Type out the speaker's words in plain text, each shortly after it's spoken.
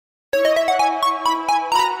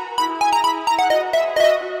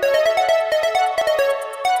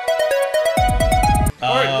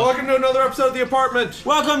another episode of The Apartment.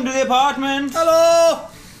 Welcome to the apartment. Hello.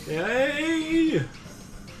 Yay.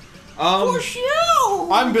 For you.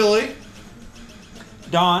 I'm Billy.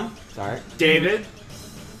 Don. Sorry. David.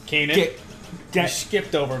 Keenan. You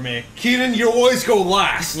skipped over me. Keenan, you always go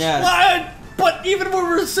last. Yes. What? But even when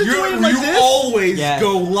we're situated like you this, always Yes.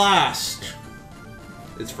 go last.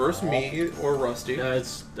 It's first me or Rusty.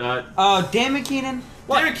 Oh, damn it, Keenan.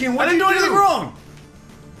 Damn it, Keenan, I didn't do anything wrong.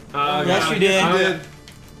 Yes, you did.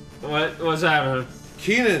 What's happening?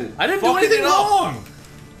 Keenan, I didn't do fucking anything it up. wrong.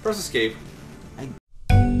 Press escape.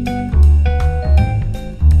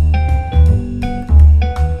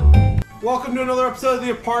 Welcome to another episode of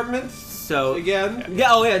The Apartment. So Again,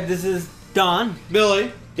 yeah. Oh yeah. This is Don.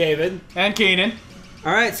 Billy. David. And Keenan.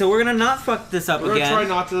 All right. So we're gonna not fuck this up We're again. gonna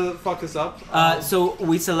try not to fuck this up. So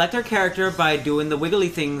we select our character by doing the wiggly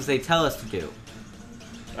things they tell us to do.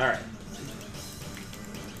 Alright.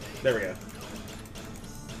 There we go.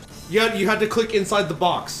 You had to click inside the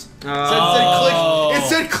box. Oh. It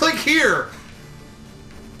said click here.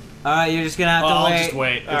 All right. You're just gonna have to I'll wait. just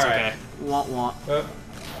wait. It's Alright. okay. Want.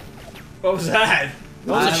 What was that?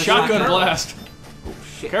 That was a shotgun blast. Oh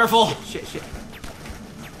shit. Careful. Shit.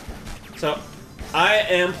 So, I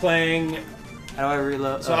am playing. How do I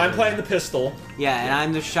reload? So I'm playing the pistol. Yeah, and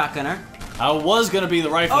I'm the shotgunner. I was gonna be the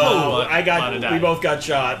rifle. Oh, but we both got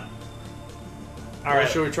shot. All right,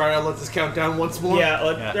 should we try to let this count down once more? Yeah.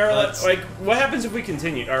 let's- Like, what happens if we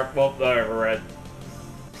continue? We're red.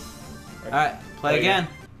 All right. Play again.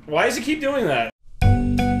 Why does it keep doing that?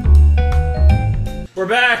 We're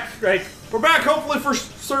back. Like, We're back, hopefully for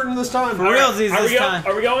certain this time. For realsies are this we time.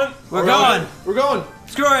 Are we going? We're going. We're going.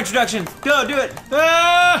 Screw our introduction. Go, do it.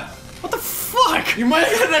 What the fuck? You might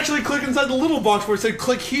have actually click inside the little box where it said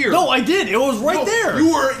click here. No, I did. It was right No, there.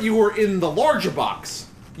 You were in the larger box.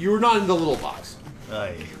 You were not in the little box.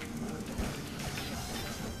 Aye.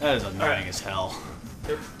 That is annoying as hell.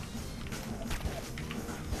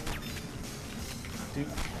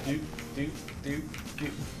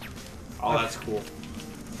 Oh, that's cool.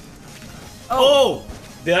 Oh!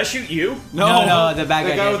 Did I shoot you? No, the bad That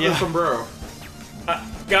guy guy with did. the sombrero.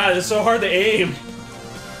 God, it's so hard to aim.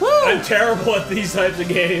 Woo! I'm terrible at these types of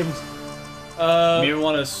games. Maybe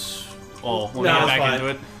want to. Oh, we'll No, get it's back fine. into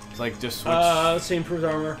it. It's like just switch. Let's see, improved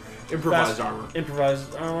armor. Improvised Fast- armor.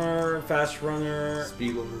 Improvised armor, fast runner.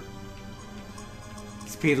 Speed loader.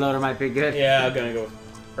 Speed loader might be good. Yeah, I'm gonna go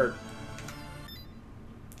with hurt.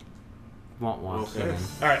 Want. Okay.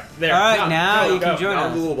 Alright, there. All right, now go, you can go. join Now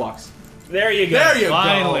in the us. little box. There you go. There you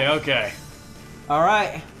Finally, go. okay. All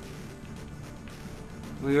right.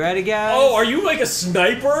 We ready, guys? Oh, are you like a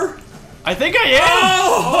sniper? I think I am.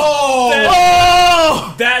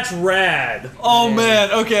 Oh! That's rad. Oh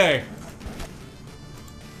man, okay.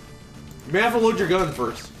 You may have to load your gun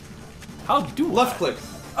first. How do Left click.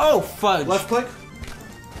 Oh, fudge. Left click.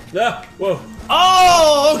 Yeah. Whoa.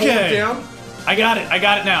 Oh, Hold it okay. down. I got it. I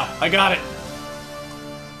got it now. I got it.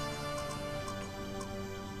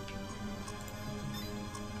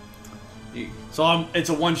 So it's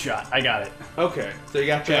a one shot. I got it. Okay. So you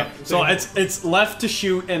got Okay. So it's left to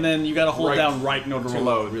shoot, and then you got to hold Right. down right in order to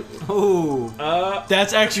reload. Ooh.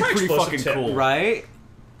 That's actually Pretty pretty explosive fucking tip. cool. Right?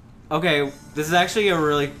 Okay, this is actually a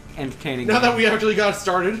really entertaining Now game. that we actually got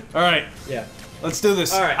started. All right, Yeah. let's do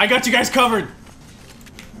this. All right. I got you guys covered.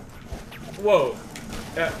 Whoa.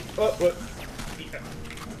 What?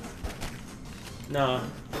 Nah.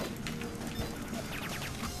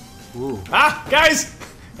 Ooh. Ah, guys,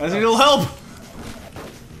 I need a little help.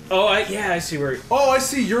 Oh, I see where. Oh, I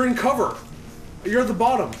see. You're in cover. You're at the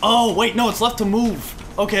bottom. Oh wait, no, it's left to move.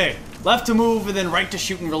 Okay, left to move, and then right to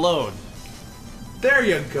shoot and reload. There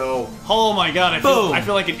you go. Oh my god, Boom. I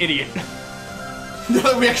feel like an idiot. Now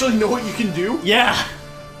that we actually know what you can do. Yeah.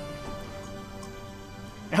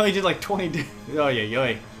 I only did like 20. Oh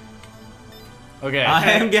yeah. Okay.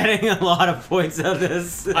 I am getting a lot of points out of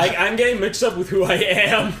this. I'm getting mixed up with who I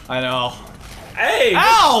am. I know. Hey!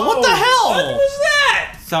 Ow! What the hell? What was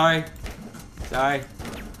that? Sorry.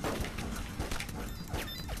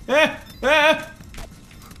 Eh. No.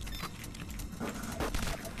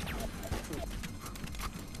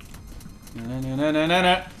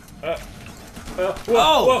 Oh,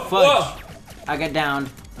 whoa. fudge. I got downed.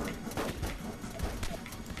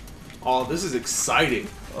 Oh, this is exciting.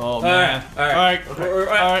 Oh man. All right. All There's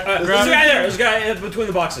right. a guy there. There's a guy between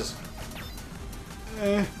the boxes.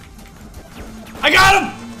 I got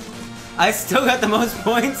him. I still got the most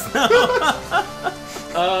points though.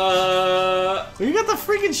 You got the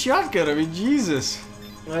freaking shotgun. I mean, Jesus.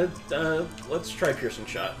 Let's try piercing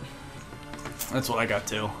shot. That's what I got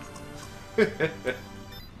too.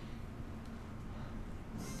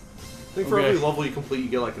 think for Okay. every level you complete, you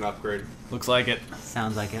get like an upgrade. Looks like it.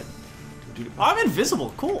 Sounds like it. I'm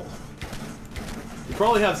invisible. Cool. You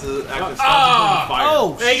probably have the active Ah! fire.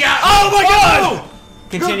 Oh, They got. Oh my god!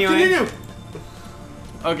 continuing. Continue.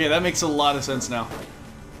 Okay, that makes a lot of sense now.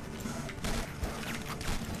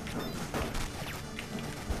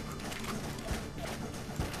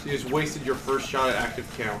 So you just wasted your first shot at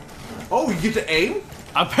active count. Oh, you get to aim?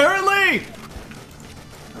 Apparently!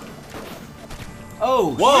 Oh,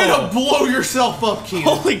 Way Whoa! to blow yourself up, Keenan.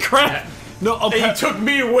 Holy crap! No, They took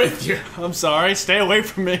me with you. I'm sorry. Stay away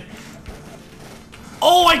from me.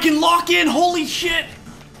 Oh, I can lock in! Holy shit!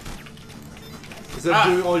 Is that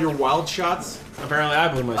doing all your wild shots? Apparently, I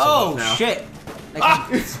blew myself oh up now. shit! That Ah!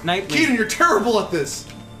 can snipe me. Keenan, you're terrible at this.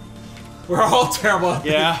 We're all terrible. At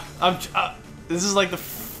Yeah, I'm. This is like the.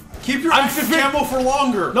 Keep your I'm active fit- camo for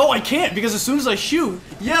longer. No, I can't because as soon as I shoot,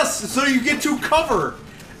 Yes, so you get to cover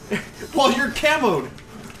while you're camoed.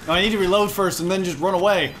 I need to reload first and then just run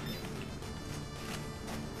away.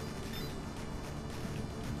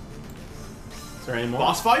 Is there any more?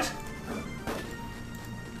 Boss fight?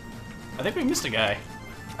 I think we missed a guy.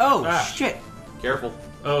 Oh Ah. shit! Careful.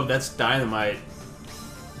 Oh, that's dynamite.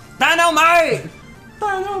 Dynamite!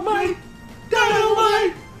 Dynamite!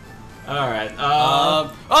 Dynamite! All right.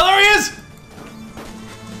 Oh, there he is!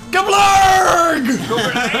 Gablurg!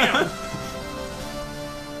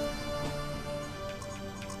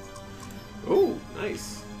 Oh,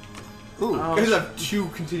 nice. Ooh. You guys have 2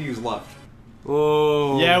 continues left.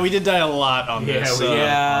 Whoa. Yeah, we did die a lot on Yeah, this. we did.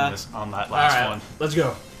 Yeah. On that all last right. one. Let's go.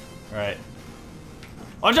 All right.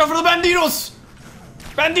 Watch out for the banditos!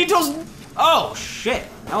 Banditos! Oh shit!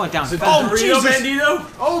 I went down Is it the fast. Oh, Dorito Jesus.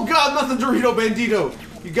 Bandito? Oh god, nothing Dorito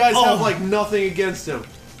Bandito. You guys Oh. have like nothing against him.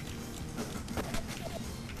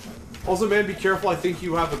 Also, man, be careful. I think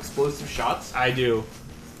you have explosive shots. I do.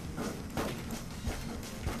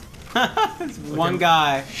 It's one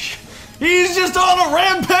guy. He's just on a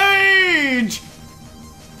rampage!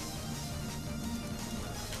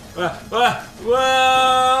 Whoa!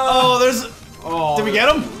 Oh, there's. Oh, Did we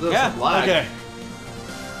get him? there's Yeah. some lag. Okay.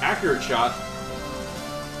 Accurate shot.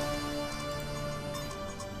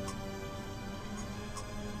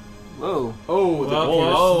 Whoa. Oh, the Whoa, ball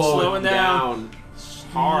is whoa, slowing down.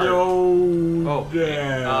 Hard. No. Oh,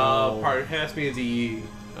 down. Part pass me the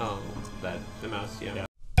the mouse. Yeah.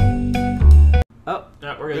 Oh,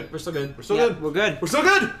 Yeah, we're good. We're still good. We're still yeah, good. we're good. We're still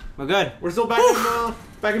good. We're good. We're still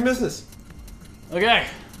back in business. Okay.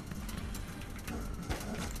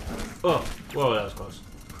 Oh, whoa, that was close.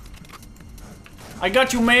 I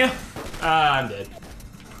got you, man. Ah, I'm dead.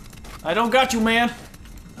 I don't got you, man.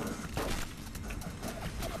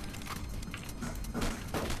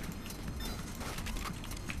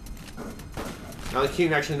 Now that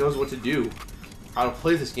Keenan actually knows what to do, how to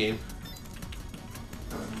play this game.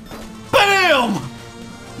 Bam!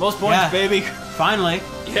 Most points, Yeah. baby. Finally.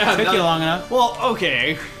 Yeah, Took no- you long enough. Well,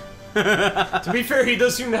 okay. To be fair, he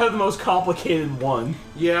does seem to have the most complicated one.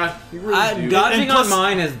 Yeah, you really do. Dodging And plus- on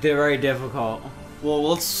mine is very difficult. Well,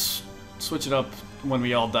 let's switch it up when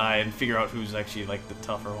we all die and figure out who's actually like the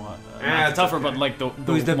tougher one. Not the it's tougher, okay. but like the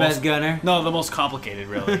Who's the most, best gunner? No, the most complicated,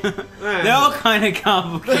 really. They're all kind of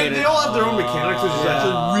complicated. They all have their own mechanics, which is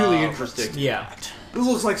actually really interesting. Yeah. This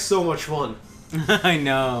looks like so much fun. I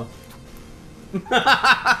know.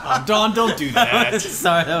 Don, don't do that.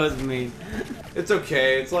 Sorry, that was mean. It's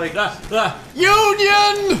okay. It's like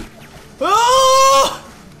Union! Oh!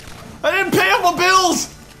 I didn't pay up my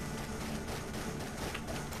bills!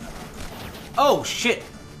 Oh shit!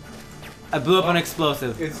 I blew up an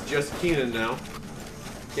explosive. it's just Keenan now.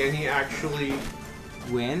 Can he actually?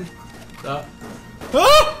 Win? Ah!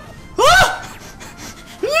 Ah!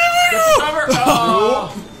 Cover.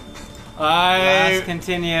 Oh. Let's I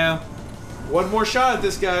continue. One more shot at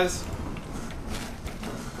this, guys.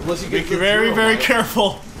 Unless you get be very, zero very on it.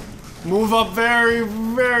 careful. Move up very,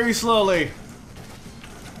 very slowly.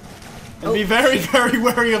 And be very, very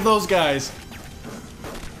wary of those guys.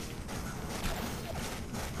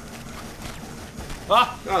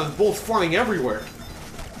 Ah! God, there's bullets flying everywhere.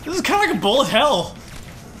 This is kind of like a bullet hell.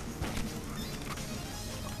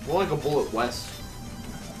 More like a bullet west.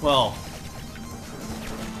 Well,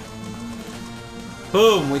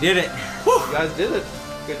 Boom, we did it. You guys did it.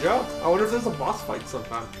 Good job. I wonder if there's a boss fight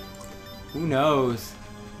sometime. Who knows?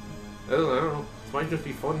 I don't know. This might just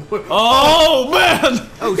be fun. oh man!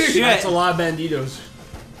 Oh shit! That's a lot of banditos.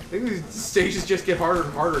 I think these stages just get harder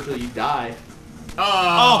and harder until you die.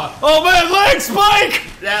 Oh man, leg spike!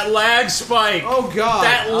 That lag spike. Oh god.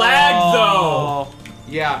 That lag Oh,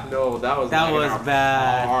 Yeah, no, that was That lagging was out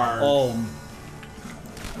bad. hard. Oh,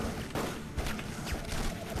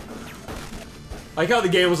 Like how the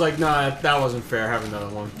game was like, nah, that wasn't fair. Have another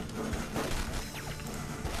one.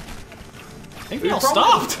 I think we all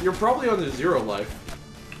stopped. You're probably on the 0 life.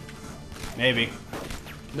 Maybe.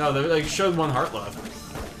 No, they like showed 1 heart left.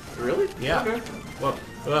 Really? Yeah. Okay. Whoa.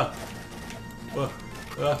 Whoa.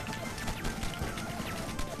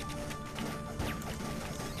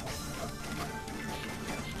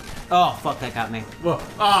 Oh, fuck, that got me. Whoa.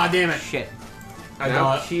 Ah, damn it. Shit. I Now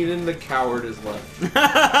got it. Keenan the coward is left.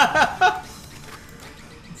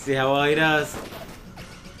 See how well he does.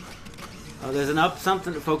 Oh, there's an up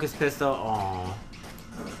something focus pistol. Aww.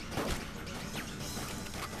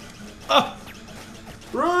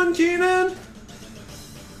 Run, Keenan!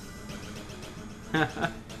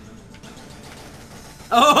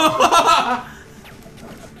 Oh!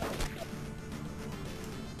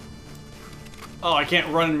 Oh, I can't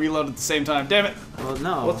run and reload at the same time. Damn it. Well,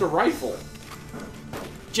 no. What's a rifle?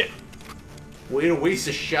 Shit. Way to waste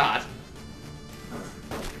a shot.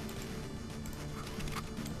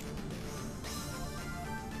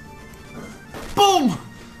 Boom!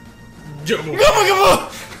 Jumbo.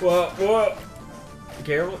 What? Be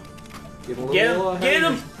careful. Get a little Get ahead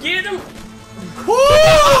him! of Get him! Woo!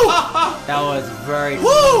 That was very.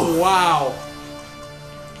 Woo! Wow.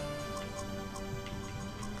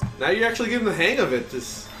 Now you're actually getting the hang of it.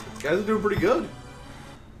 Just guys are doing pretty good.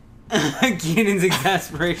 Keenan's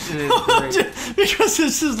exasperation is great. Because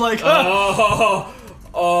this is like. Oh.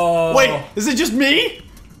 Wait, is it just me?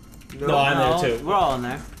 No, I'm there too. We're all in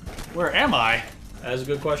there. Where am I? That's a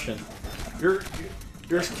good question. You're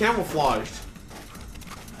camouflaged.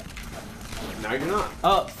 Now you're not.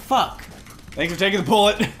 Oh, fuck. Thanks for taking the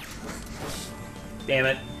bullet. Damn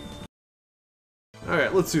it. All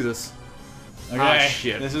right, let's do this. Okay. Ah,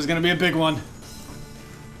 shit. This is gonna be a big one.